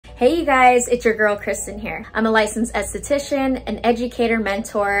Hey you guys, it's your girl Kristen here. I'm a licensed esthetician, an educator,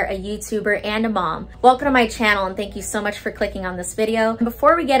 mentor, a YouTuber, and a mom. Welcome to my channel and thank you so much for clicking on this video. And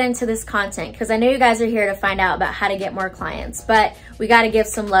before we get into this content, because I know you guys are here to find out about how to get more clients, but we got to give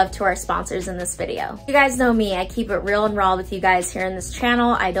some love to our sponsors in this video. You guys know me, I keep it real and raw with you guys here in this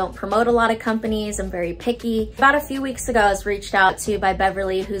channel. I don't promote a lot of companies, I'm very picky. About a few weeks ago, I was reached out to by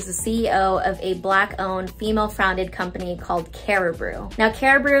Beverly, who's the CEO of a Black-owned, female-founded company called Caribou. Now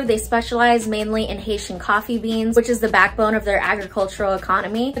Caribou, they specialize mainly in Haitian coffee beans, which is the backbone of their agricultural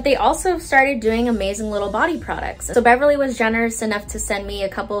economy, but they also started doing amazing little body products. So Beverly was generous enough to send me a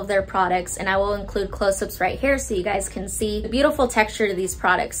couple of their products, and I will include close-ups right here so you guys can see the beautiful texture to these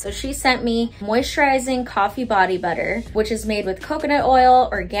products. So she sent me moisturizing coffee body butter, which is made with coconut oil,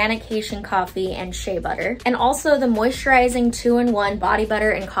 organic Haitian coffee, and shea butter, and also the moisturizing 2-in-1 body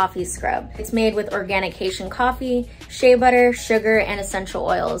butter and coffee scrub. It's made with organic Haitian coffee, shea butter, sugar, and essential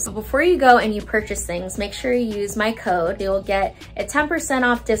oils. But before you go and you purchase things, make sure you use my code. You'll get a 10%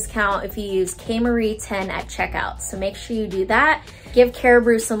 off discount if you use KMarie10 at checkout. So make sure you do that. Give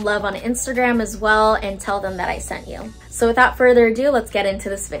Caribou some love on Instagram as well and tell them that I sent you. So without further ado, let's get into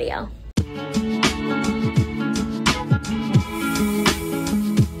this video.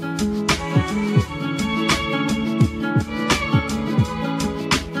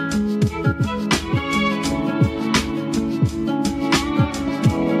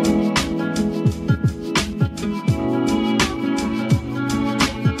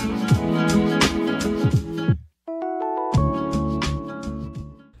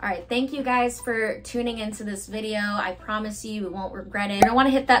 Thank you guys for tuning into this video. I promise you won't regret it. I want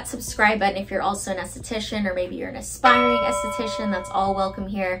to hit that subscribe button if you're also an esthetician, or maybe you're an aspiring esthetician. That's all welcome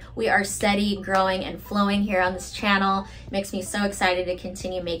here. We are steady, growing, and flowing here on this channel. It makes me so excited to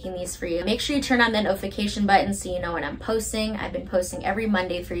continue making these for you. Make sure you turn on the notification button so you know when I'm posting. I've been posting every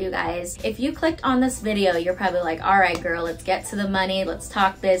Monday for you guys. If you clicked on this video, you're probably like, all right, girl, let's get to the money. Let's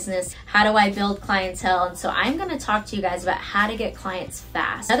talk business. How do I build clientele? And so I'm going to talk to you guys about how to get clients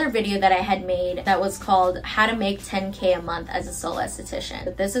fast. Another video that I had made that was called how to make 10K a month as a solo esthetician.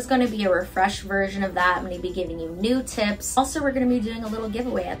 But this is going to be a refreshed version of that. I'm going to be giving you new tips. Also, we're going to be doing a little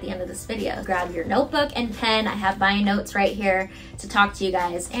giveaway at the end of this video. Grab your notebook and pen. I have my notes right here to talk to you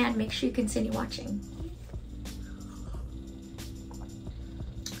guys, and make sure you continue watching.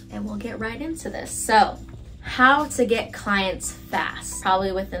 And we'll get right into this. So, how to get clients fast.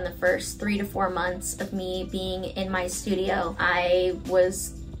 Probably within the first 3 to 4 months of me being in my studio, I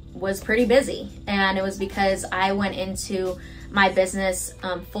was pretty busy, and it was because I went into my business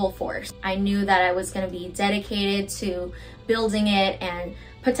full force. I knew that I was going to be dedicated to building it and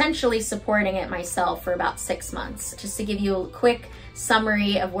potentially supporting it myself for about 6 months. Just to give you a quick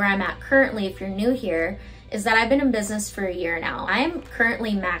summary of where I'm at currently, if you're new here, is that I've been in business for a year now. I'm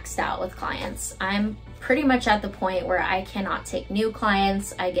currently maxed out with clients. I'm pretty much at the point where I cannot take new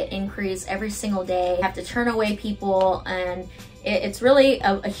clients. I get inquiries every single day. I have to turn away people, and it's really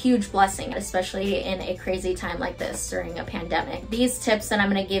a huge blessing, especially in a crazy time like this during a pandemic. These tips that I'm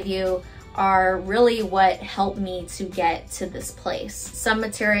gonna give you are really what helped me to get to this place. Some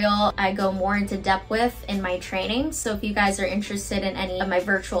material I go more into depth with in my training. So if you guys are interested in any of my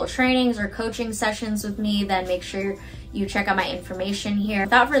virtual trainings or coaching sessions with me, then make sure you check out my information here.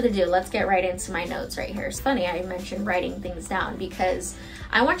 Without further ado, let's get right into my notes right here. It's funny I mentioned writing things down because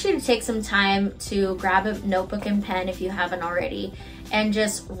I want you to take some time to grab a notebook and pen if you haven't already, and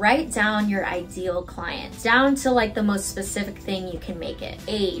just write down your ideal client, down to like the most specific thing you can make it.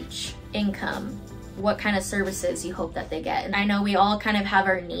 Age, income, what kind of services you hope that they get. And I know we all kind of have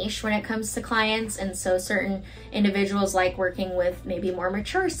our niche when it comes to clients, and so certain individuals like working with maybe more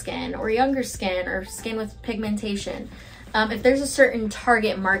mature skin or younger skin or skin with pigmentation. If there's a certain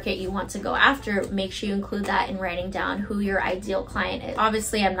target market you want to go after, make sure you include that in writing down who your ideal client is.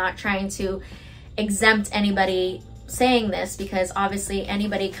 Obviously, I'm not trying to exempt anybody saying this, because obviously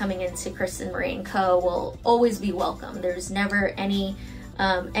anybody coming into Kristen Marie & Co. will always be welcome. There's never anyone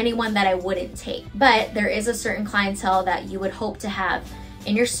that I wouldn't take. But there is a certain clientele that you would hope to have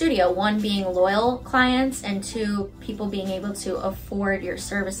in your studio. 1 being loyal clients, and 2 people being able to afford your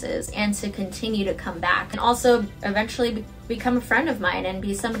services and to continue to come back, and also eventually become a friend of mine and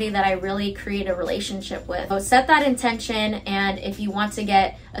be somebody that I really create a relationship with. So set that intention, and if you want to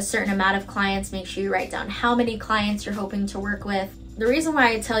get a certain amount of clients, make sure you write down how many clients you're hoping to work with. The reason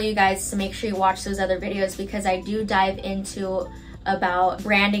why I tell you guys to make sure you watch those other videos, because I do dive into about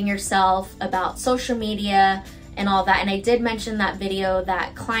branding yourself, about social media, and all that. And I did mention that video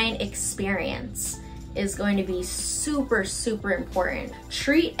that client experience is going to be super, super important.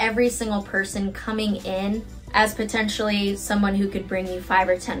 Treat every single person coming in as potentially someone who could bring you 5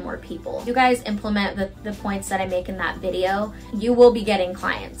 or 10 more people. If you guys implement the points that I make in that video, you will be getting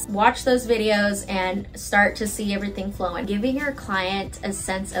clients. Watch those videos and start to see everything flowing. Giving your client a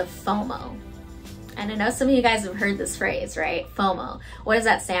sense of FOMO. And I know some of you guys have heard this phrase, right? FOMO. What does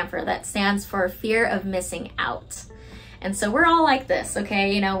that stand for? That stands for fear of missing out. And so we're all like this,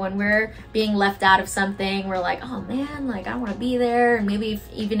 okay? You know, when we're being left out of something, we're like, oh man, like I wanna be there. And maybe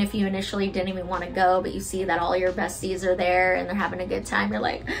even if you initially didn't even wanna go, but you see that all your besties are there and they're having a good time, you're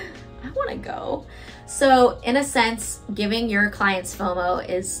like, I wanna go. So in a sense, giving your clients FOMO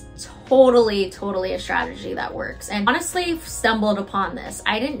is totally a strategy that works. And honestly, stumbled upon this.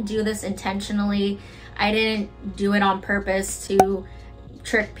 I didn't do this intentionally. I didn't do it on purpose to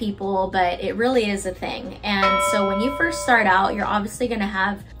trick people, but it really is a thing. And so when you first start out, you're obviously gonna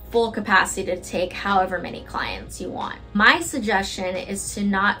have full capacity to take however many clients you want. My suggestion is to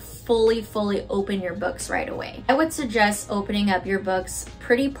not fully open your books right away. I would suggest opening up your books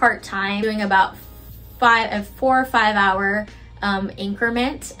pretty part-time, doing about 4 or 5 hour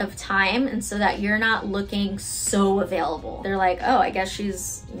increment of time, and so that you're not looking so available. They're like, oh, I guess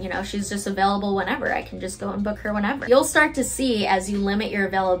she's, you know, she's just available whenever. I can just go and book her whenever. You'll start to see as you limit your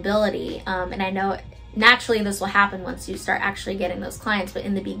availability, and I know naturally this will happen once you start actually getting those clients, but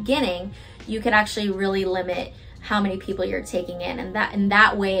in the beginning, you could actually really limit how many people you're taking in, and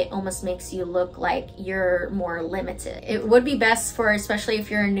that way it almost makes you look like you're more limited. It would be best for, especially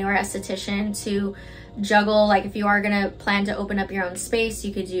if you're a newer esthetician, to juggle, like if you are gonna plan to open up your own space,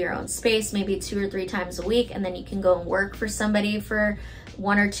 you could do your own space maybe 2 or 3 times a week, and then you can go and work for somebody for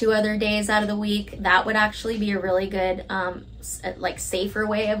 1 or 2 other days out of the week. That would actually be a really good like safer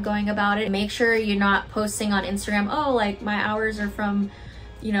way of going about it. Make sure you're not posting on Instagram, oh, like my hours are from,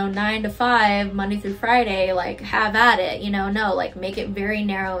 you know, 9 to 5, Monday through Friday, like have at it, you know. No, like make it very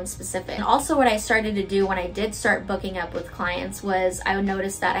narrow and specific. And also what I started to do when I did start booking up with clients was I would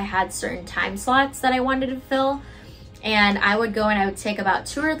notice that I had certain time slots that I wanted to fill, and I would go and I would take about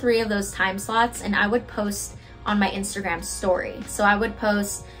 2 or 3 of those time slots and I would post on my Instagram story. So I would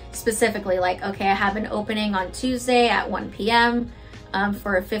post specifically like, okay, I have an opening on Tuesday at 1 p.m.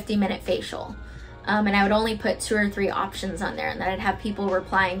 For a 50-minute facial. And I would only put 2 or 3 options on there, and then I'd have people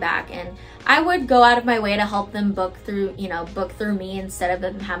replying back, and I would go out of my way to help them book through, you know, book through me instead of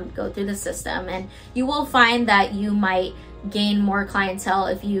them having to go through the system. And you will find that you might gain more clientele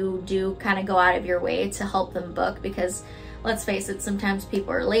if you do kind of go out of your way to help them book, because let's face it, sometimes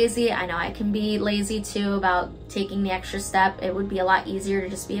people are lazy. I know I can be lazy too about taking the extra step. It would be a lot easier to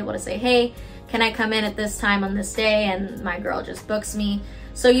just be able to say, hey, can I come in at this time on this day? And my girl just books me.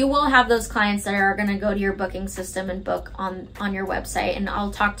 So you will have those clients that are gonna go to your booking system and book on your website. And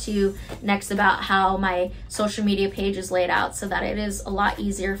I'll talk to you next about how my social media page is laid out so that it is a lot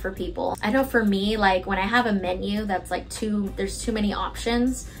easier for people. I know for me, like when I have a menu that's like there's too many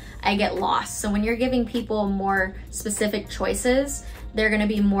options, I get lost. So when you're giving people more specific choices, they're gonna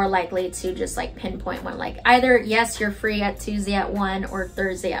be more likely to just like pinpoint one, like either yes, you're free at Tuesday at 1 or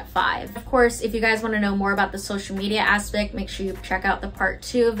Thursday at 5. Of course, if you guys wanna know more about the social media aspect, make sure you check out the part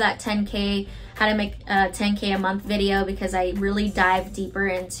 2 of that 10K, how to make a 10K a month video, because I really dive deeper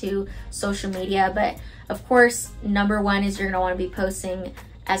into social media. But of course, number 1 is you're gonna wanna be posting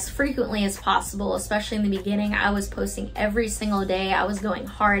as frequently as possible, especially in the beginning. I was posting every single day. I was going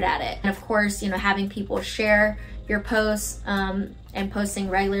hard at it. And of course, you know, having people share your posts and posting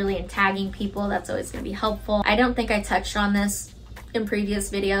regularly and tagging people, that's always going to be helpful. I don't think I touched on this in previous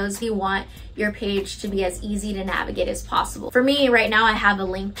videos. You want your page to be as easy to navigate as possible. For me right now, I have a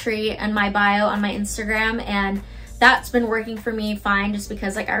link tree in my bio on my Instagram, and that's been working for me fine, just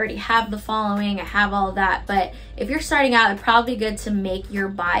because like I already have the following, I have all of that. But if you're starting out, it'd probably be good to make your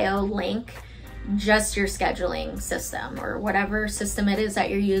bio link just your scheduling system or whatever system it is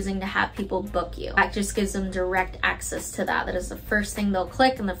that you're using to have people book you. That just gives them direct access to that. That is the first thing they'll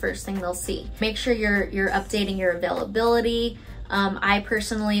click and the first thing they'll see. Make sure you're updating your availability. I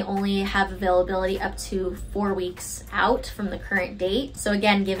personally only have availability up to 4 weeks out from the current date. So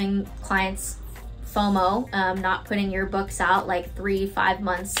again, giving clients FOMO, not putting your books out like 3-5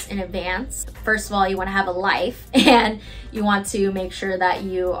 months in advance. First of all, you want to have a life, and you want to make sure that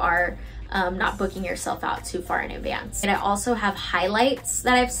you are not booking yourself out too far in advance. And I also have highlights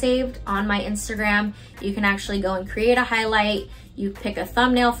that I've saved on my Instagram. You can actually go and create a highlight. You pick a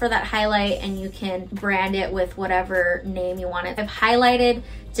thumbnail for that highlight and you can brand it with whatever name you want it. I've highlighted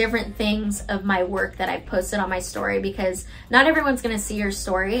different things of my work that I've posted on my story, because not everyone's gonna see your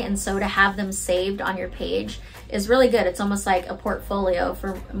story, and so to have them saved on your page is really good. It's almost like a portfolio,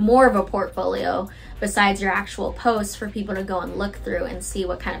 for more of a portfolio besides your actual posts for people to go and look through and see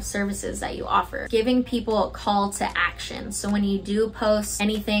what kind of services that you offer. Giving people a call to action. So when you do post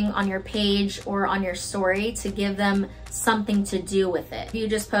anything on your page or on your story, to give them something to do with it. If you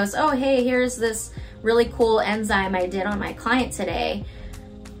just post, oh, hey, here's this really cool enzyme I did on my client today.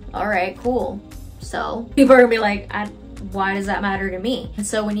 All right, cool. So people are gonna be like, why does that matter to me? And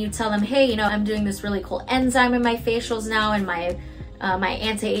so when you tell them, hey, you know, I'm doing this really cool enzyme in my facials now, and my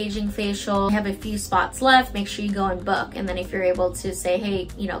anti-aging facial, I have a few spots left, make sure you go and book. And then if you're able to say, hey,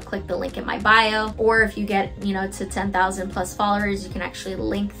 you know, click the link in my bio, or if you get, you know, to 10,000 plus followers, you can actually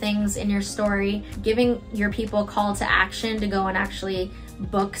link things in your story. Giving your people a call to action to go and actually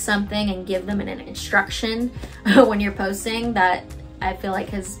book something and give them an instruction when you're posting, that I feel like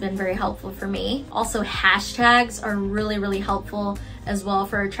has been very helpful for me. Also, hashtags are really, really helpful as well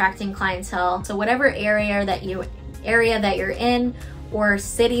for attracting clientele. So whatever area that you're in or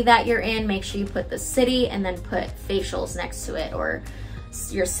city that you're in, make sure you put the city and then put facials next to it, or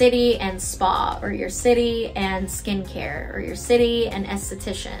your city and spa, or your city and skincare, or your city and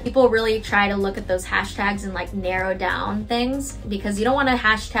esthetician. People really try to look at those hashtags and like narrow down things, because you don't want to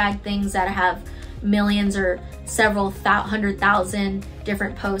hashtag things that have millions or several 100,000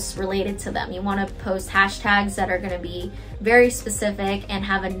 different posts related to them. You want to post hashtags that are going to be very specific and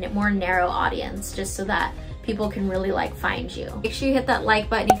have a more narrow audience, just so that people can really like find you. Make sure you hit that like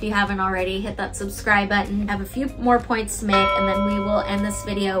button if you haven't already, hit that subscribe button. I have a few more points to make, and then we will end this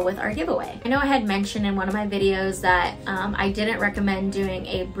video with our giveaway. I know I had mentioned in one of my videos that I didn't recommend doing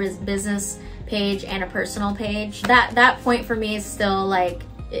a business page and a personal page. That point for me is still like,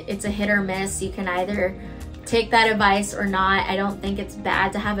 it's a hit or miss. You can either take that advice or not. I don't think it's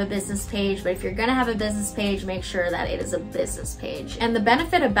bad to have a business page, but if you're gonna have a business page, make sure that it is a business page. And the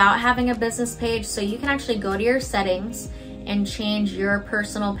benefit about having a business page, so you can actually go to your settings and change your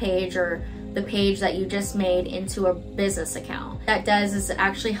personal page or the page that you just made into a business account. What that does is it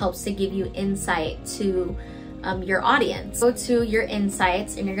actually helps to give you insight to your audience. Go to your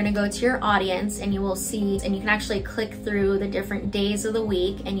insights, and you're gonna go to your audience, and you will see, and you can actually click through the different days of the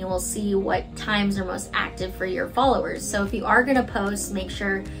week, and you will see what times are most active for your followers. So if you are gonna post, make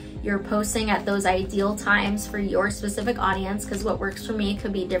sure you're posting at those ideal times for your specific audience, because what works for me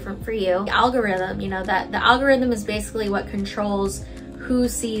could be different for you. The algorithm, you know, that the algorithm is basically what controls who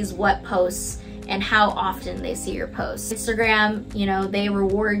sees what posts and how often they see your posts. Instagram, you know, they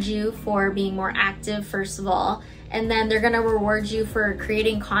reward you for being more active, first of all, and then they're gonna reward you for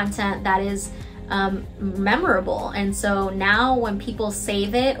creating content that is memorable. And so now when people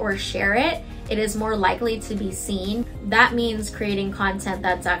save it or share it, it is more likely to be seen. That means creating content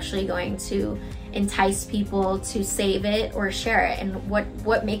that's actually going to entice people to save it or share it. And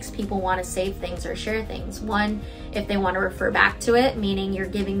what makes people want to save things or share things? One, if they want to refer back to it, meaning you're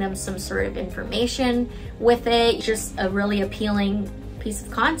giving them some sort of information with it, just a really appealing piece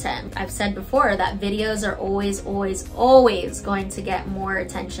of content. I've said before that videos are always going to get more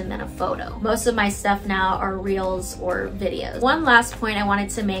attention than a photo. Most of my stuff now are reels or videos. One last point I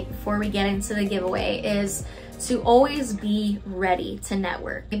wanted to make before we get into the giveaway is to always be ready to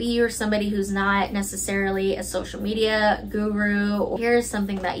network. Maybe you're somebody who's not necessarily a social media guru. Here's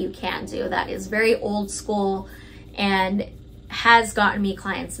something that you can do that is very old school and has gotten me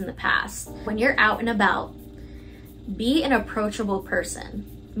clients in the past. When you're out and about, be an approachable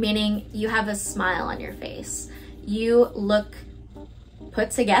person, meaning you have a smile on your face. You look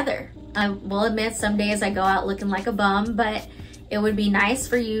put together. I will admit some days I go out looking like a bum, but it would be nice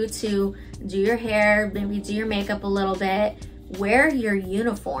for you to do your hair, maybe do your makeup a little bit, wear your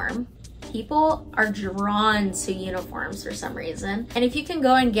uniform. People are drawn to uniforms for some reason. And if you can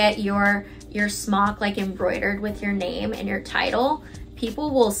go and get your smock like embroidered with your name and your title,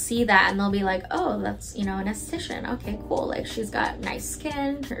 people will see that and they'll be like, oh, that's, you know, an esthetician. Okay, cool. Like, she's got nice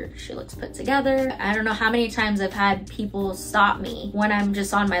skin, she looks put together. I don't know how many times I've had people stop me when I'm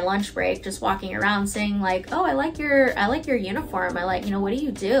just on my lunch break, just walking around saying like, oh, I like your uniform. I like, you know, what do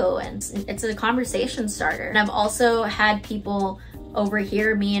you do? And it's a conversation starter. And I've also had people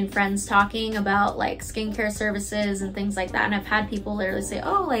overhear me and friends talking about like skincare services and things like that. And I've had people literally say,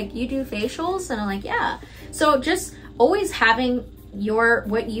 oh, like, you do facials? And I'm like, yeah. So just always having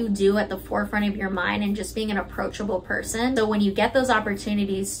what you do at the forefront of your mind and just being an approachable person. So when you get those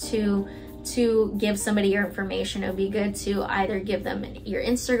opportunities to give somebody your information, it would be good to either give them your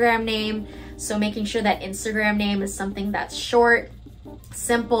Instagram name. So making sure that Instagram name is something that's short,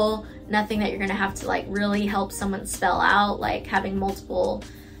 simple, nothing that you're gonna have to like really help someone spell out, like having multiple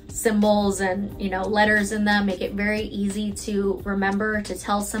symbols and, you know, letters in them. Make it very easy to remember, to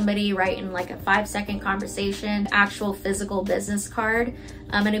tell somebody, right, in like a 5-second conversation. Actual physical business card.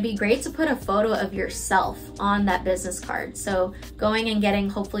 And it'd be great to put a photo of yourself on that business card. So going and getting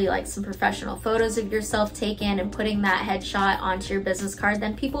hopefully like some professional photos of yourself taken and putting that headshot onto your business card,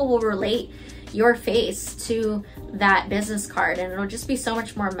 then people will relate your face to that business card and it'll just be so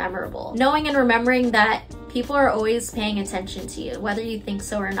much more memorable. Knowing and remembering that people are always paying attention to you, whether you think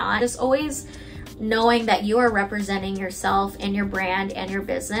so or not. Just always knowing that you are representing yourself and your brand and your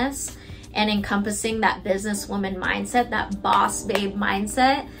business and encompassing that businesswoman mindset, that boss babe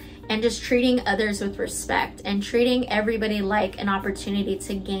mindset, and just treating others with respect and treating everybody like an opportunity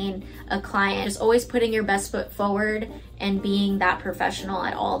to gain a client. Just always putting your best foot forward and being that professional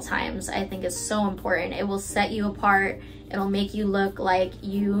at all times, I think is so important. It will set you apart. It'll make you look like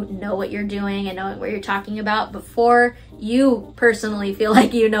you know what you're doing and know what you're talking about before you personally feel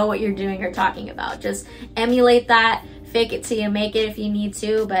like you know what you're doing or talking about. Just emulate that. Fake it till you make it if you need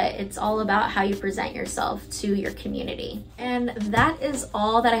to, but it's all about how you present yourself to your community. And that is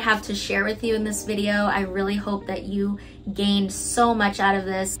all that I have to share with you in this video. I really hope that you gained so much out of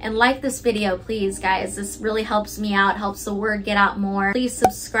this. And like this video, please guys, this really helps me out, helps the word get out more. Please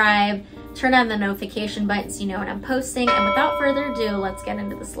subscribe, turn on the notification button so you know when I'm posting. And without further ado, let's get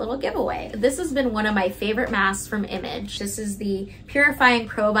into this little giveaway. This has been one of my favorite masks from Image. This is the Purifying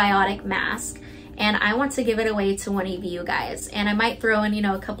Probiotic Mask. And I want to give it away to one of you guys. And I might throw in, you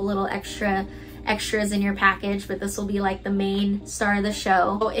know, a couple little extras in your package, but this will be like the main star of the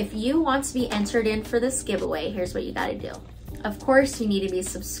show. So if you want to be entered in for this giveaway, here's what you gotta do. Of course, you need to be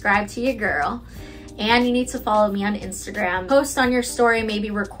subscribed to your girl. And you need to follow me on Instagram. Post on your story,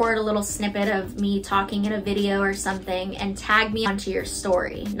 maybe record a little snippet of me talking in a video or something and tag me onto your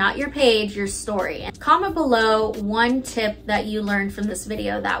story. Not your page, your story. And comment below one tip that you learned from this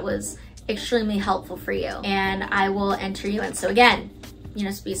video that was extremely helpful for you and I will enter you in. So again, you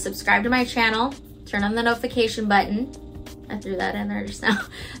know, be subscribed to my channel, turn on the notification button. I threw that in there just now.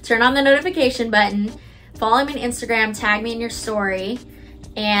 Turn on the notification button, follow me on Instagram, tag me in your story,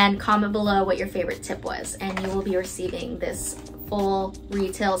 and comment below what your favorite tip was. And you will be receiving this full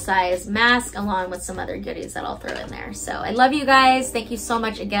retail size mask along with some other goodies that I'll throw in there. So I love you guys. Thank you so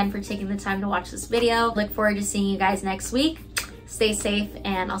much again for taking the time to watch this video. Look forward to seeing you guys next week. Stay safe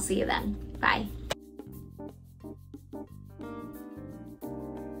and I'll see you then. Bye.